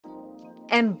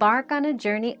Embark on a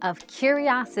journey of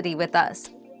curiosity with us.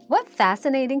 What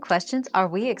fascinating questions are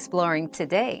we exploring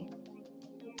today?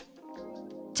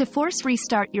 To force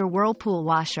restart your Whirlpool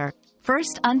washer,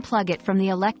 first unplug it from the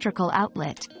electrical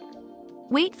outlet.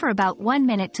 Wait for about 1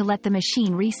 minute to let the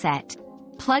machine reset.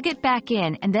 Plug it back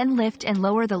in and then lift and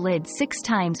lower the lid 6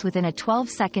 times within a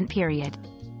 12-second period.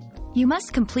 You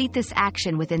must complete this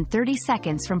action within 30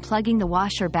 seconds from plugging the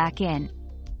washer back in.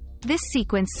 This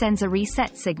sequence sends a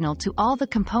reset signal to all the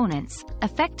components,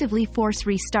 effectively force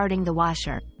restarting the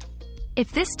washer.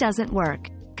 If this doesn't work,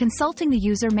 consulting the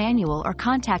user manual or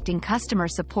contacting customer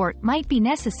support might be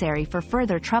necessary for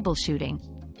further troubleshooting.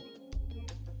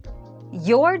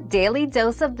 Your daily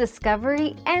dose of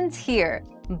discovery ends here,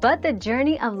 but the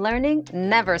journey of learning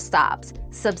never stops.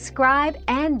 Subscribe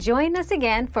and join us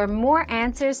again for more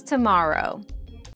answers tomorrow.